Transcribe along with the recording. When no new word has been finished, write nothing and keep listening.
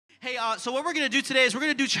Hey, so what we're going to do today is we're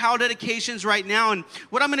going to do child dedications right now. And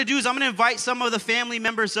what I'm going to do is I'm going to invite some of the family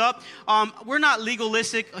members up. We're not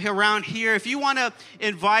legalistic around here. If you want to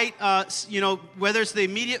invite, whether it's the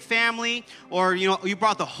immediate family or, you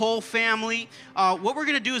brought the whole family, what we're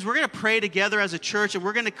going to do is we're going to pray together as a church and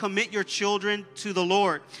we're going to commit your children to the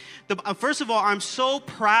Lord. First of all, I'm so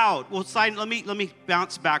proud. Well, let me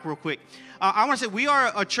bounce back real quick. I want to say we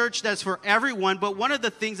are a church that's for everyone, but one of the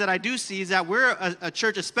things that I do see is that we're a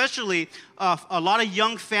church, especially a lot of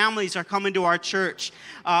young families are coming to our church.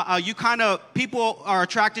 People are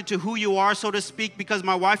attracted to who you are, so to speak, because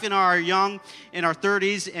my wife and I are young, in our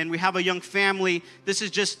 30s, and we have a young family. This is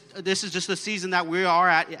just the season that we are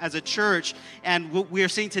at as a church, and what we are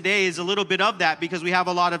seeing today is a little bit of that because we have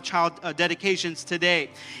a lot of child dedications today.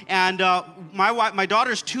 And my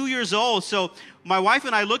daughter's 2 years old, so my wife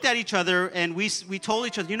and I looked at each other and we told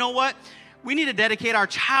each other, you know what? We need to dedicate our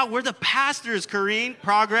child. We're the pastors, Kareen,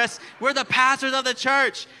 Progress. We're the pastors of the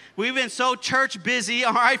church. We've been so church busy,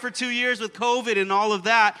 all right, for 2 years with COVID and all of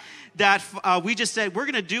that, we just said, we're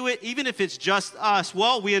going to do it even if it's just us.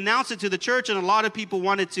 Well, we announced it to the church and a lot of people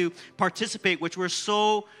wanted to participate, which we're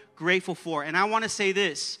so grateful for. And I want to say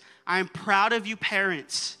this. I'm proud of you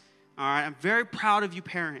parents, all right? I'm very proud of you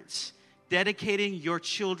parents dedicating your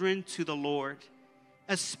children to the Lord,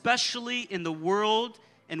 especially in the world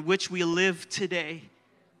in which we live today.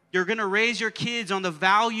 You're going to raise your kids on the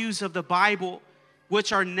values of the Bible,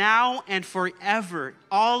 which are now and forever,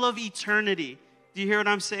 all of eternity. Do you hear what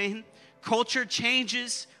I'm saying? Culture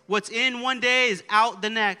changes. What's in one day is out the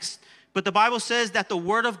next. But the Bible says that the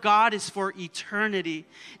Word of God is for eternity.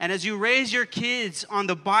 And as you raise your kids on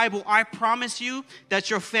the Bible, I promise you that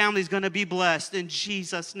your family is going to be blessed in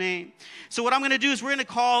Jesus' name. So what I'm going to do is we're going to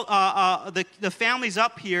call the families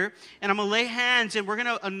up here, and I'm going to lay hands, and we're going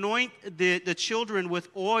to anoint the children with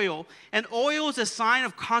oil. And oil is a sign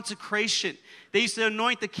of consecration. They used to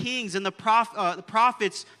anoint the kings and the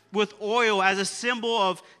prophets with oil as a symbol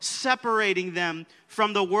of separating them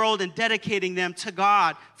from the world and dedicating them to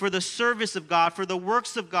God for the service of God, for the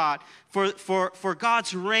works of God, for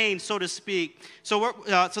God's reign, so to speak. So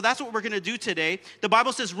that's what we're going to do today. The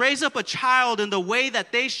Bible says, raise up a child in the way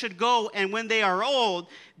that they should go, and when they are old,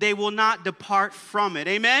 they will not depart from it.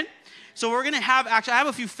 Amen? So we're going to I have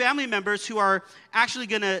a few family members who are actually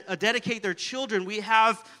going to dedicate their children. We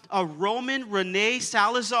have Roman Renee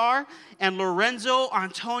Salazar and Lorenzo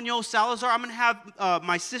Antonio Salazar. I'm going to have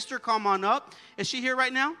my sister come on up. Is she here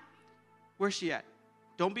right now? Where's she at?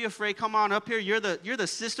 Don't be afraid. Come on up here. You're the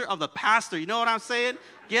sister of the pastor. You know what I'm saying?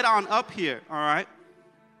 Get on up here. All right.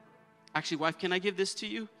 Actually, wife, can I give this to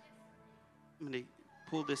you? I'm going to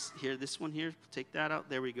pull this one here, take that out.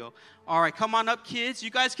 There we go. All right, come on up, kids. You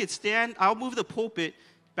guys could stand. I'll move the pulpit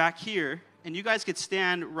back here, and you guys could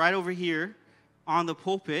stand right over here on the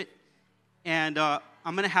pulpit. And I'm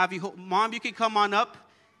going to have you, Mom, you can come on up.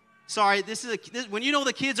 Sorry, when you know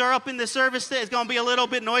the kids are up in the service, it's going to be a little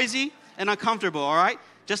bit noisy and uncomfortable, all right?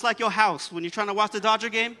 Just like your house when you're trying to watch the Dodger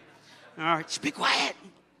game. All right, just be quiet.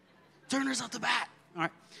 Turner's off the bat.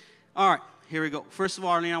 All right, here we go. First of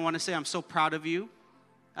all, Arlene, I want to say I'm so proud of you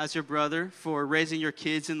as your brother for raising your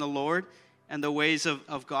kids in the Lord and the ways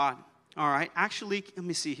of God. All right. Actually, let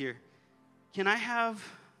me see here. Can I have,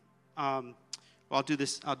 I'll do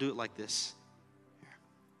this. I'll do it like this.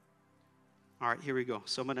 All right, here we go.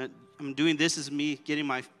 So I'm doing this as me getting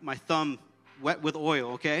my thumb wet with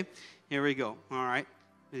oil, okay? Here we go. All right.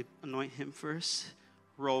 Anoint him first.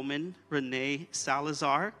 Roman Renee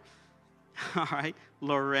Salazar. All right.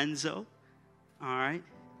 Lorenzo. All right.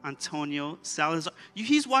 Antonio Salazar.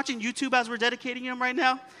 He's watching YouTube as we're dedicating him right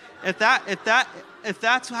now. If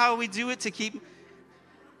that's how we do it to keep,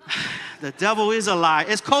 the devil is a lie.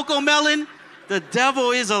 It's Coco Melon. The devil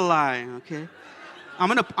is a lie. Okay. I'm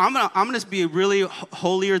gonna be really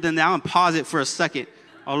holier than thou and pause it for a second,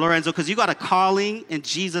 Lorenzo, because you got a calling in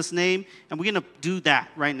Jesus' name, and we're gonna do that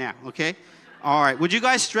right now. Okay. All right. Would you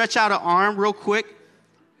guys stretch out an arm real quick,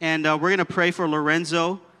 and we're gonna pray for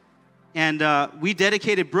Lorenzo. And we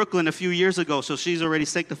dedicated Brooklyn a few years ago, so she's already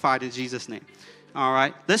sanctified in Jesus' name. All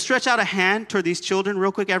right. Let's stretch out a hand toward these children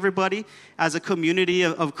real quick, everybody, as a community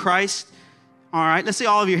of Christ. All right. Let's see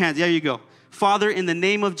all of your hands. There you go. Father, in the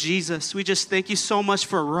name of Jesus, we just thank you so much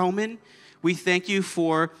for Roman. We thank you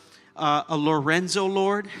for a Lorenzo,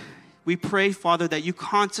 Lord. We pray, Father, that you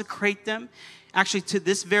consecrate them. Actually, to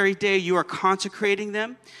this very day, you are consecrating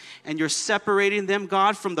them, and you're separating them,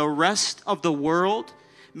 God, from the rest of the world.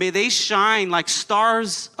 May they shine like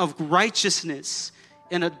stars of righteousness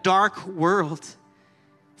in a dark world.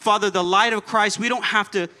 Father, the light of Christ, we don't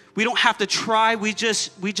have to try, we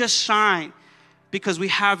just shine. because we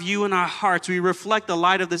have you in our hearts. We reflect the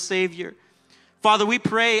light of the Savior. Father, we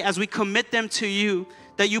pray as we commit them to you,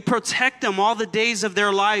 that you protect them all the days of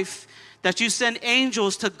their life, that you send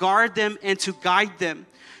angels to guard them and to guide them.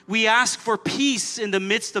 We ask for peace in the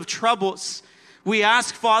midst of troubles. We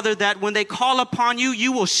ask, Father, that when they call upon you,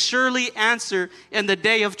 you will surely answer in the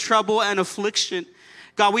day of trouble and affliction.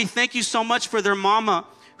 God, we thank you so much for their mama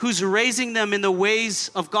who's raising them in the ways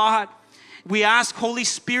of God. We ask, Holy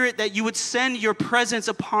Spirit, that you would send your presence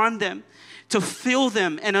upon them, to fill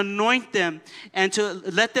them and anoint them, and to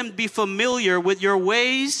let them be familiar with your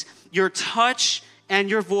ways, your touch, and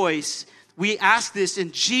your voice. We ask this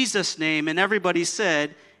in Jesus' name, and everybody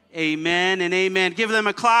said, amen and amen. Give them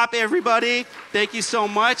a clap, everybody. Thank you so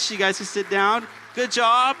much. You guys can sit down. Good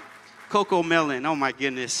job. Coco Melon. Oh, my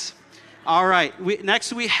goodness. All right.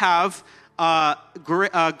 Next, we have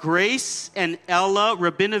Grace and Ella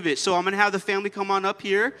Rabinovich. So I'm going to have the family come on up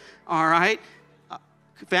here. All right.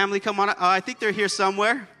 Family, come on up. I think they're here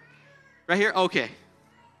somewhere. Right here? Okay.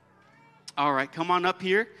 All right. Come on up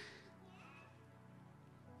here.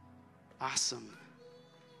 Awesome.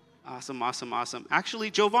 Awesome, awesome, awesome.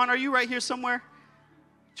 Actually, Jovan, are you right here somewhere?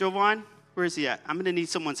 Jovan, where is he at? I'm going to need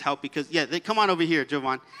someone's help because, come on over here,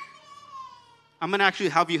 Jovan. I'm going to actually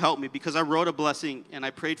have you help me because I wrote a blessing and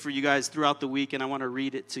I prayed for you guys throughout the week and I want to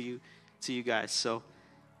read it to you guys. So,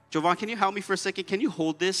 Jovan, can you help me for a second? Can you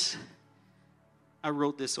hold this? I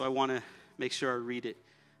wrote this, so I want to make sure I read it.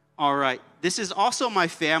 All right. This is also my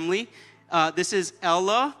family. This is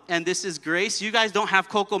Ella and this is Grace. You guys don't have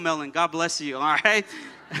Coco Melon. God bless you. All right.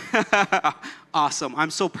 Awesome.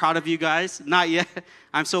 I'm so proud of you guys. Not yet.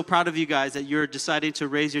 I'm so proud of you guys that you're deciding to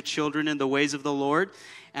raise your children in the ways of the Lord.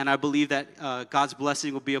 And I believe that God's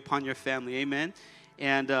blessing will be upon your family. Amen.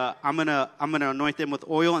 And I'm gonna anoint them with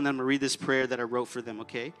oil, and then I'm gonna read this prayer that I wrote for them.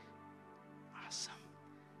 Okay. Awesome.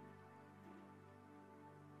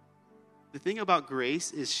 The thing about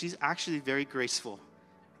Grace is she's actually very graceful.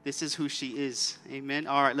 This is who she is. Amen.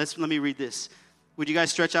 All right. Let me read this. Would you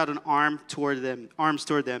guys stretch out an arms toward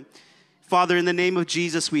them? Father, in the name of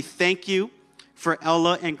Jesus, we thank you for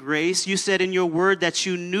Ella and Grace. You said in your word that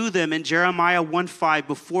you knew them in Jeremiah 1:5.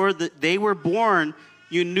 Before they were born,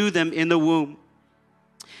 you knew them in the womb.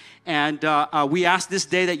 And we ask this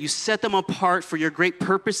day that you set them apart for your great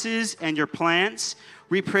purposes and your plans.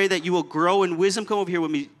 We pray that you will grow in wisdom. Come over here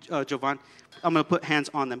with me, Jovan. I'm going to put hands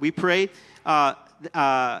on them. We pray,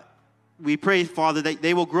 Father, that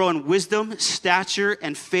they will grow in wisdom, stature,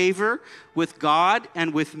 and favor with God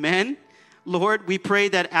and with men. Lord, we pray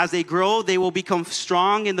that as they grow, they will become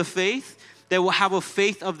strong in the faith. They will have a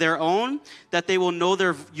faith of their own, that they will know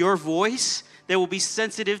your voice. They will be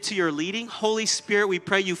sensitive to your leading. Holy Spirit, we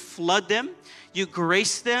pray you flood them, you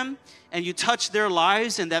grace them, and you touch their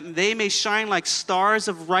lives, and that they may shine like stars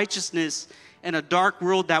of righteousness in a dark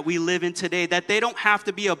world that we live in today. That they don't have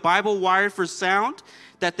to be a Bible wired for sound,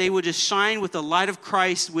 that they would just shine with the light of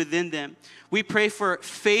Christ within them. We pray for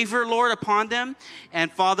favor, Lord, upon them.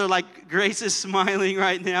 And Father, like Grace is smiling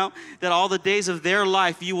right now, that all the days of their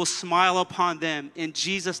life, you will smile upon them. In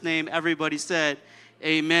Jesus' name, everybody said,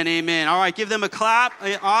 amen, amen. All right, give them a clap.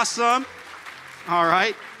 Awesome. All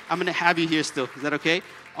right, I'm going to have you here still. Is that okay?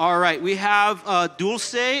 All right, we have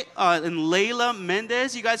Dulce and Layla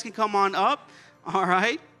Mendez. You guys can come on up. All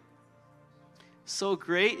right. So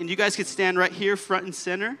great. And you guys can stand right here, front and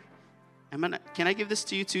center. Can I give this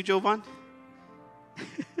to you too, Jovan?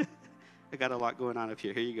 I got a lot going on up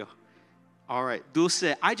here. Here you go. All right.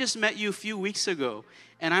 Dulce, I just met you a few weeks ago,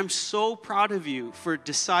 and I'm so proud of you for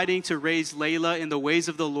deciding to raise Layla in the ways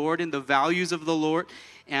of the Lord, in the values of the Lord.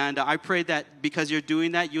 And I pray that because you're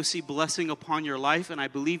doing that, you'll see blessing upon your life, and I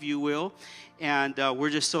believe you will. And we're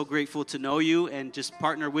just so grateful to know you and just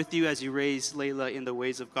partner with you as you raise Layla in the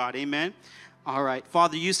ways of God. Amen. All right.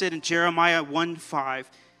 Father, you said in Jeremiah 1:5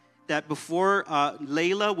 that before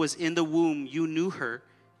Layla was in the womb, you knew her,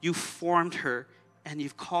 you formed her, and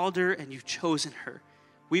you've called her and you've chosen her.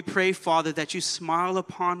 We pray, Father, that you smile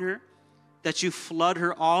upon her, that you flood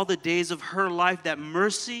her all the days of her life, that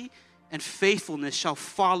mercy and faithfulness shall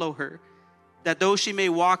follow her, that though she may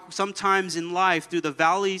walk sometimes in life through the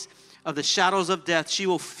valleys of the shadows of death, she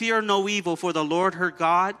will fear no evil, for the Lord her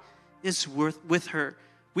God is with her.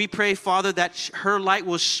 We pray, Father, that her light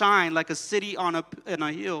will shine like a city on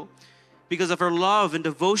a hill because of her love and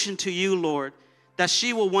devotion to you, Lord, that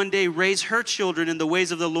she will one day raise her children in the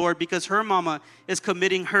ways of the Lord because her mama is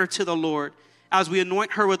committing her to the Lord. As we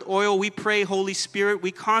anoint her with oil, we pray, Holy Spirit,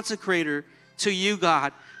 we consecrate her to you,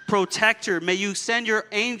 God. Protect her. May you send your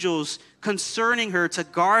angels concerning her to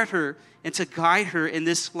guard her and to guide her in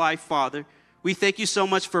this life, Father. We thank you so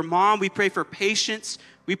much for Mom. We pray for patience.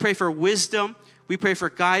 We pray for wisdom. We pray for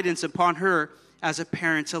guidance upon her as a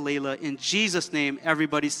parent to Layla. In Jesus' name,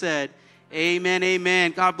 everybody said, amen,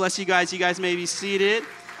 amen. God bless you guys. You guys may be seated.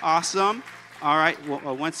 Awesome. All right,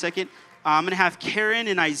 1 second. I'm going to have Karen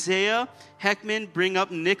and Isaiah Heckman bring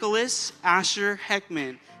up Nicholas Asher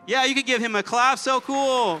Heckman. Yeah, you could give him a clap. So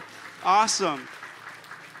cool. Awesome.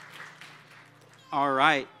 All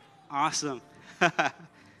right. Awesome.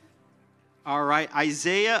 All right.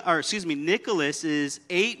 Nicholas is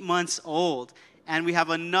 8 months old. And we have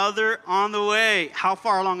another on the way. How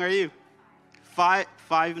far along are you?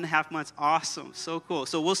 5.5 months. Awesome. So cool.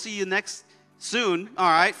 So we'll see you soon. All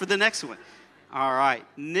right. For the next one. All right.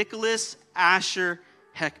 Nicholas Asher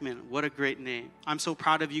Heckman. What a great name. I'm so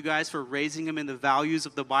proud of you guys for raising him in the values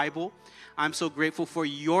of the Bible. I'm so grateful for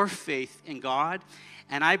your faith in God.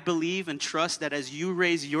 And I believe and trust that as you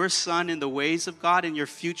raise your son in the ways of God and your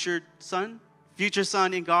future son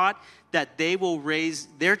in God, that they will raise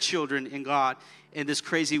their children in God in this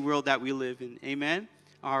crazy world that we live in. Amen?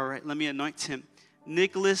 All right, let me anoint him.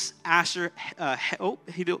 Nicholas Asher. There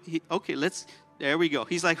we go.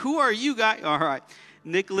 He's like, who are you guys? All right.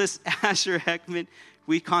 Nicholas Asher Heckman,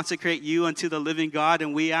 we consecrate you unto the living God,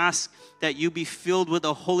 and we ask that you be filled with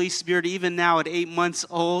the Holy Spirit even now at 8 months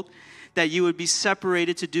old, that you would be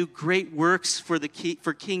separated to do great works for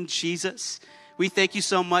King Jesus. We thank you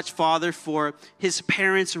so much, Father, for his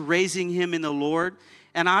parents raising him in the Lord.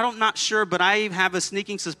 And I'm not sure, but I have a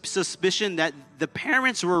sneaking suspicion that the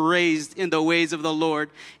parents were raised in the ways of the Lord,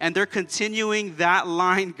 and they're continuing that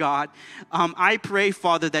line, God. I pray,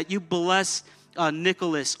 Father, that you bless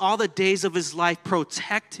Nicholas all the days of his life,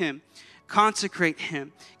 protect him, consecrate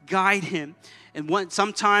him, guide him. And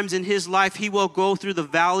sometimes in his life, he will go through the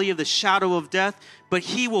valley of the shadow of death, but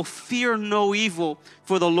he will fear no evil,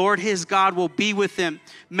 for the Lord his God will be with him,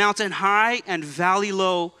 mountain high and valley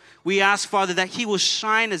low. We ask, Father, that he will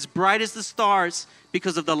shine as bright as the stars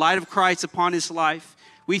because of the light of Christ upon his life.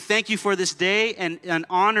 We thank you for this day and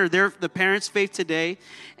honor the parents' faith today.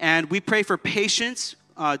 And we pray for patience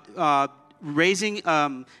raising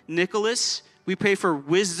Nicholas. We pray for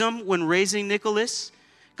wisdom when raising Nicholas.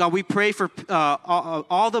 God, we pray for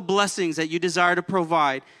all the blessings that you desire to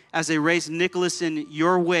provide as they raise Nicholas in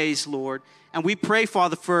your ways, Lord. And we pray,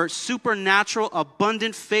 Father, for supernatural,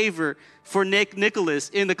 abundant favor for Nicholas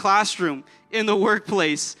in the classroom, in the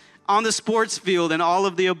workplace, on the sports field, and all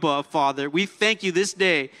of the above, Father. We thank you this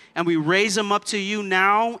day, and we raise him up to you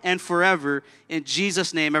now and forever. In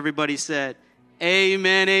Jesus' name, everybody said,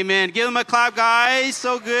 amen, amen. Give him a clap, guys.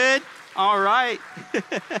 So good. All right.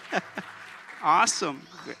 Awesome.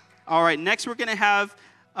 All right, next we're going to have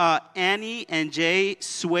Annie and Jay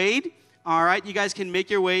Swade. All right, you guys can make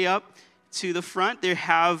your way up to the front.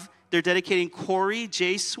 They're dedicating Corey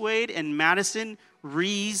J. Swade and Madison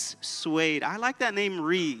Rees Swade. I like that name,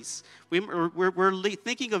 Rees. We're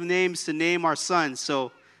thinking of names to name our sons.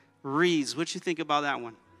 So, Rees, what you think about that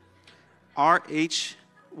one?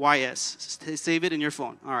 R-H-Y-S. Save it in your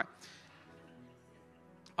phone. All right.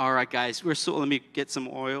 All right, guys. Let me get some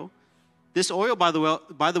oil. This oil, by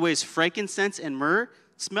the way, is frankincense and myrrh.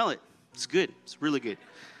 Smell it. It's good. It's really good.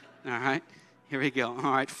 All right. Here we go.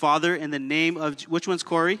 All right. Father, in the name of, which one's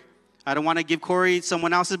Corey? I don't want to give Corey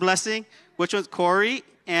someone else's blessing. Which one's Corey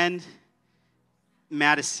and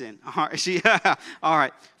Madison? All right. All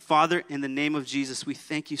right. Father, in the name of Jesus, we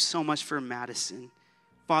thank you so much for Madison.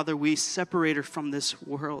 Father, we separate her from this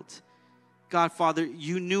world. God, Father,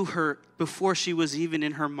 you knew her before she was even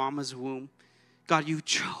in her mama's womb. God, you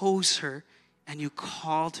chose her and you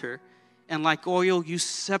called her. And like oil, you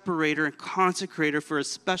separate her and consecrate her for a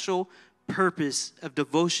special purpose of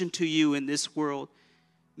devotion to you in this world.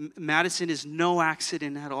 Madison is no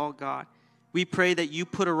accident at all, God. We pray that you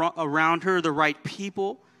put around her the right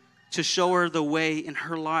people to show her the way in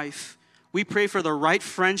her life. We pray for the right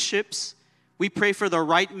friendships. We pray for the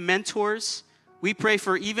right mentors. We pray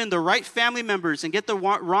for even the right family members and get the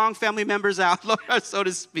wrong family members out, Lord, so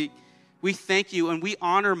to speak. We thank you and we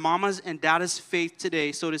honor mama's and dada's faith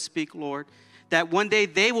today, so to speak, Lord, that one day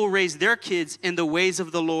they will raise their kids in the ways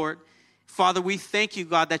of the Lord. Father, we thank you,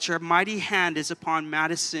 God, that your mighty hand is upon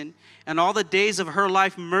Madison, and all the days of her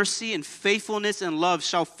life, mercy and faithfulness and love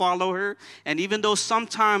shall follow her. And even though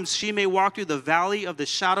sometimes she may walk through the valley of the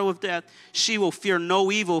shadow of death, she will fear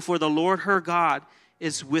no evil, for the Lord her God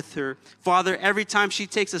is with her. Father, every time she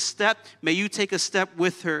takes a step, may you take a step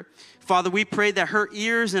with her. Father, we pray that her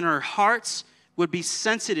ears and her hearts would be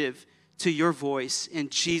sensitive to your voice. In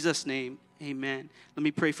Jesus' name, amen. Let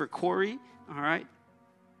me pray for Corey, all right?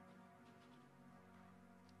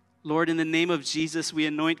 Lord, in the name of Jesus, we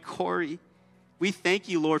anoint Corey. We thank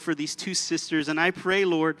you, Lord, for these two sisters. And I pray,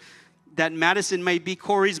 Lord, that Madison may be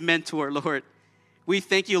Corey's mentor, Lord. We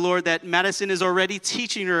thank you, Lord, that Madison is already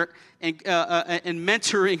teaching her and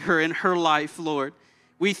mentoring her in her life, Lord.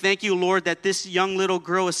 We thank you, Lord, that this young little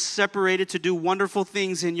girl is separated to do wonderful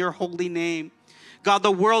things in your holy name. God,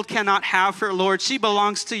 the world cannot have her, Lord. She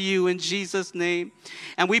belongs to you in Jesus' name.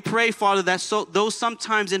 And we pray, Father, that though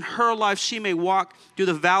sometimes in her life she may walk through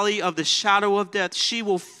the valley of the shadow of death, she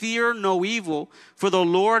will fear no evil, for the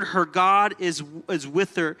Lord her God is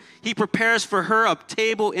with her. He prepares for her a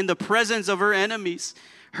table in the presence of her enemies.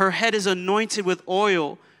 Her head is anointed with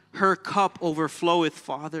oil. Her cup overfloweth,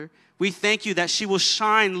 Father. We thank you that she will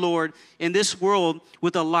shine, Lord, in this world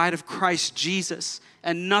with the light of Christ Jesus,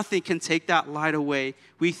 and nothing can take that light away.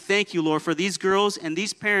 We thank you, Lord, for these girls and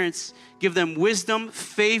these parents. Give them wisdom,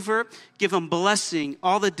 favor, give them blessing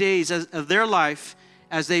all the days of their life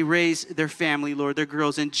as they raise their family, Lord, their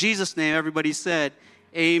girls. In Jesus' name, everybody said,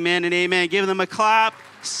 amen and amen. Give them a clap.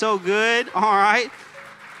 So good. All right.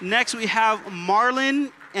 Next, we have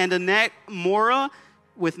Marlon and Annette Mora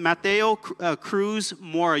with Mateo Cruz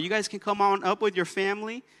Mora. You guys can come on up with your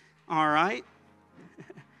family. All right.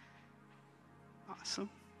 Awesome.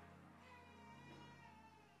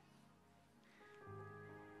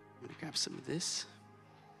 I'm going to grab some of this.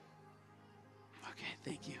 Okay,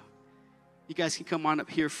 thank you. You guys can come on up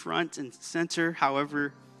here front and center,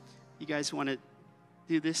 however you guys want to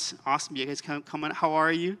do this. Awesome. You guys come on. How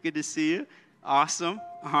are you? Good to see you. Awesome.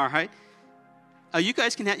 All right. You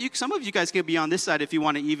guys can some of you guys can be on this side if you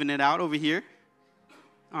want to even it out over here.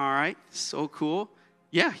 All right. So cool.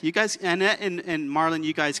 Yeah, you guys, Annette and Marlon,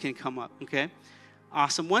 you guys can come up, okay?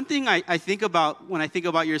 Awesome. One thing I think about when I think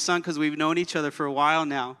about your son, because we've known each other for a while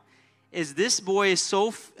now, is this boy is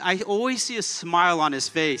I always see a smile on his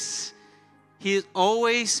face. He is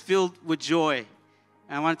always filled with joy.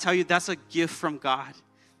 And I want to tell you, that's a gift from God.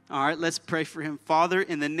 All right, let's pray for him. Father,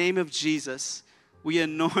 in the name of Jesus, we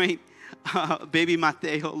anoint baby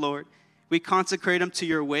Mateo, Lord. We consecrate him to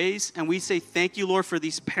your ways, and we say thank you, Lord, for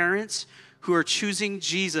these parents who are choosing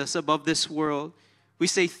Jesus above this world. We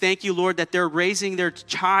say thank you, Lord, that they're raising their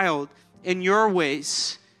child in your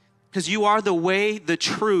ways, because you are the way, the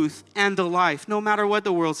truth, and the life, no matter what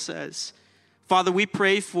the world says. Father, we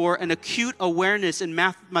pray for an acute awareness in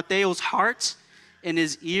Mateo's heart, in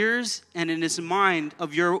his ears, and in his mind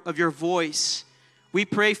of your voice. We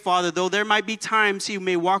pray, Father, though there might be times he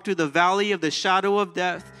may walk through the valley of the shadow of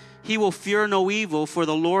death, he will fear no evil, for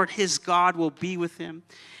the Lord his God will be with him.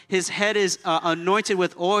 His head is anointed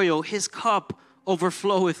with oil. His cup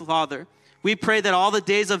overfloweth, Father. We pray that all the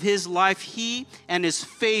days of his life, he and his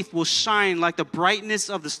faith will shine like the brightness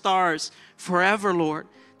of the stars forever, Lord.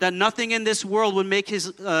 That nothing in this world would make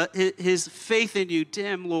his faith in you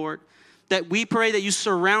dim, Lord. That we pray that you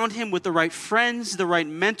surround him with the right friends, the right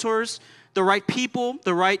mentors, the right people,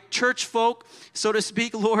 the right church folk, so to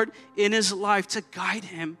speak, Lord, in his life to guide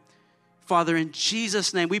him. Father, in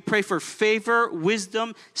Jesus' name, we pray for favor,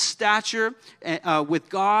 wisdom, stature with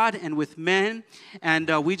God and with men. And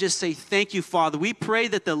we just say thank you, Father. We pray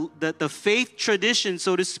that the faith tradition,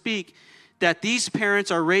 so to speak, that these parents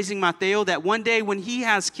are raising Mateo, that one day when he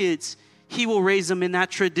has kids, he will raise them in that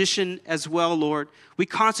tradition as well, Lord. We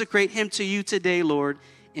consecrate him to you today, Lord.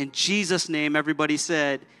 In Jesus' name, everybody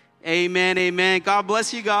said, amen, amen. God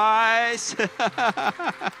bless you guys.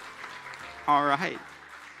 All right.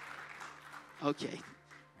 Okay.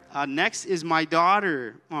 Next is my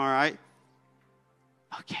daughter. All right.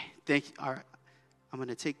 Okay. Thank you. All right. I'm going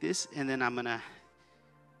to take this, and then I'm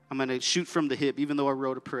going to shoot from the hip, even though I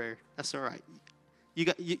wrote a prayer. That's all right.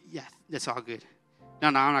 Yeah, that's all good. No,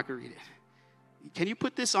 I'm not going to read it. Can you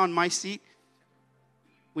put this on my seat?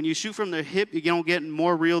 When you shoot from the hip, you don't get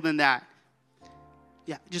more real than that.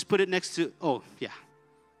 Yeah, just put it next to, oh, yeah.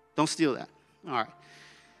 Don't steal that. All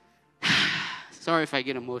right. Sorry if I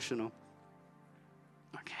get emotional.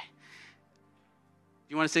 Okay.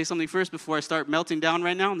 You want to say something first before I start melting down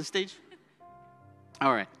right now on the stage?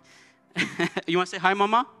 All right. You want to say hi,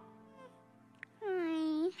 Mama?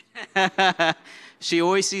 Hi. She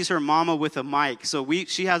always sees her mama with a mic. So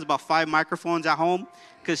she has about 5 microphones at home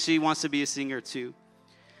because she wants to be a singer too.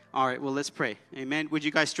 All right, well, let's pray. Amen. Would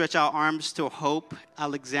you guys stretch out arms to Hope,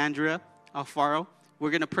 Alexandria, Alfaro?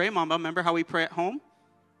 We're going to pray, Mama. Remember how we pray at home?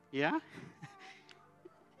 Yeah?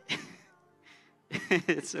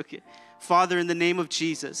 It's okay. Father, in the name of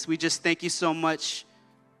Jesus, we just thank you so much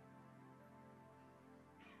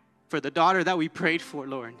for the daughter that we prayed for,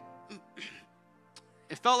 Lord.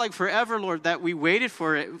 It felt like forever, Lord, that we waited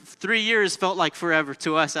for it. 3 years felt like forever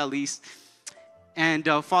to us, at least. And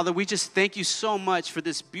Father, we just thank you so much for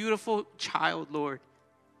this beautiful child, Lord.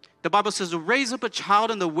 The Bible says to raise up a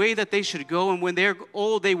child in the way that they should go, and when they're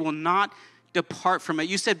old, they will not depart from it.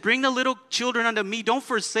 You said, bring the little children unto me. Don't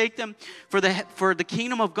forsake them, for the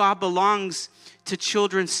kingdom of God belongs to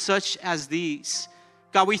children such as these.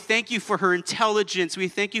 God, we thank you for her intelligence. We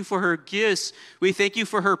thank you for her gifts. We thank you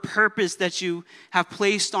for her purpose that you have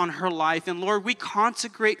placed on her life. And Lord, we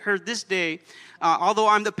consecrate her this day. Although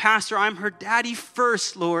I'm the pastor, I'm her daddy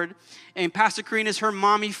first, Lord. And Pastor Karina is her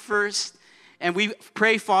mommy first. And we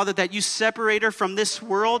pray, Father, that you separate her from this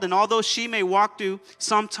world. And although she may walk through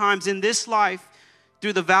sometimes in this life,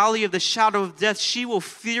 through the valley of the shadow of death, she will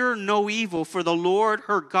fear no evil, for the Lord,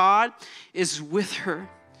 her God, is with her.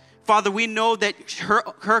 Father, we know that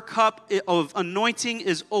her cup of anointing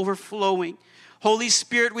is overflowing. Holy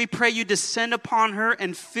Spirit, we pray you descend upon her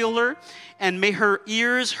and fill her, and may her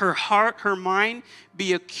ears, her heart, her mind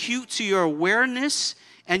be acute to your awareness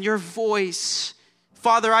and your voice.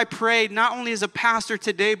 Father, I pray not only as a pastor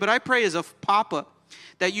today, but I pray as a papa,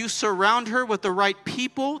 that you surround her with the right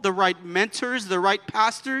people, the right mentors, the right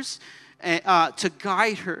pastors to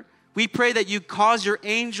guide her. We pray that you cause your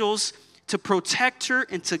angels to protect her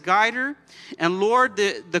and to guide her. And Lord,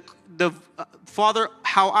 Father,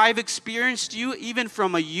 how I've experienced you, even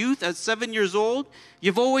from a youth at 7 years old,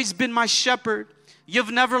 you've always been my shepherd.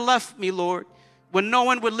 You've never left me, Lord. When no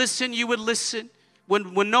one would listen, you would listen.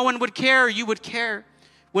 When no one would care, you would care.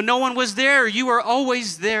 When no one was there, you were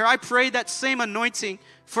always there. I pray that same anointing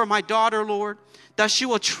for my daughter, Lord, that she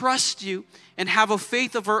will trust you and have a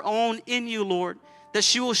faith of her own in you, Lord, that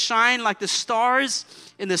she will shine like the stars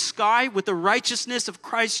in the sky with the righteousness of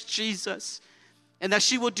Christ Jesus, and that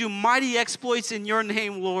she will do mighty exploits in your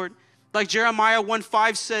name, Lord. Like Jeremiah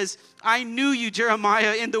 1:5 says, I knew you,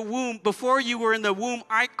 Jeremiah, in the womb. Before you were in the womb,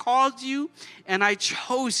 I called you and I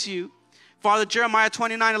chose you. Father, Jeremiah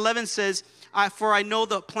 29:11 says, for I know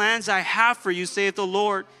the plans I have for you, saith the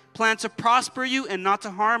Lord, plan to prosper you and not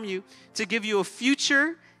to harm you, to give you a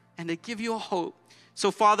future and to give you a hope.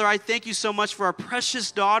 So, Father, I thank you so much for our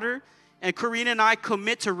precious daughter. And Karina and I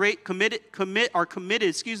committed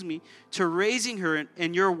to raising her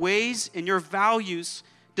in your ways, in your values,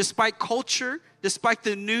 despite culture, despite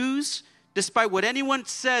the news, despite what anyone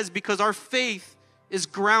says, because our faith is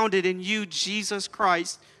grounded in you, Jesus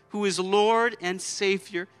Christ, who is Lord and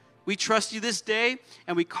Savior. We trust you this day,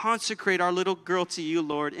 and we consecrate our little girl to you,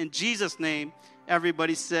 Lord. In Jesus' name,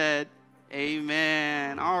 everybody said,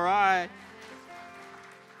 amen. All right.